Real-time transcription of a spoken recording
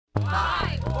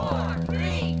5, 4,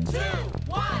 3, 2,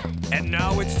 1. And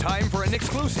now it's time for a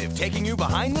Nicksclusive, taking you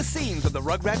behind the scenes of the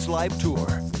Rugrats live tour.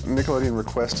 Nickelodeon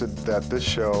requested that this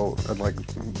show, unlike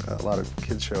a lot of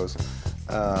kids shows,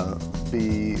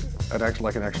 be an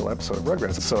actual episode of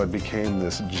Rugrats. So it became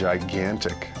this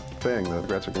gigantic thing. The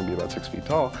Rugrats are going to be about 6 feet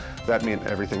tall. That meant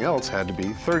everything else had to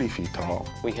be 30 feet tall.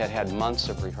 We had months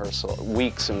of rehearsal,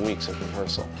 weeks and weeks of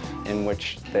rehearsal, in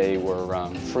which they were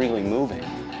freely moving.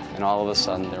 And all of a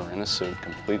sudden, they were in a suit,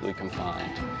 completely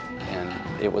confined,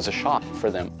 and it was a shock for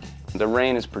them. The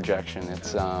rain is projection.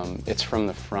 It's from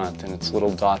the front, and it's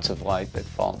little dots of light that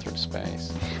fall through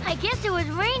space. I guess it was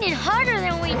raining harder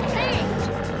than we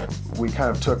think. We kind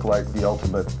of took like the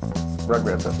ultimate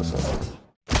Rugrats episode.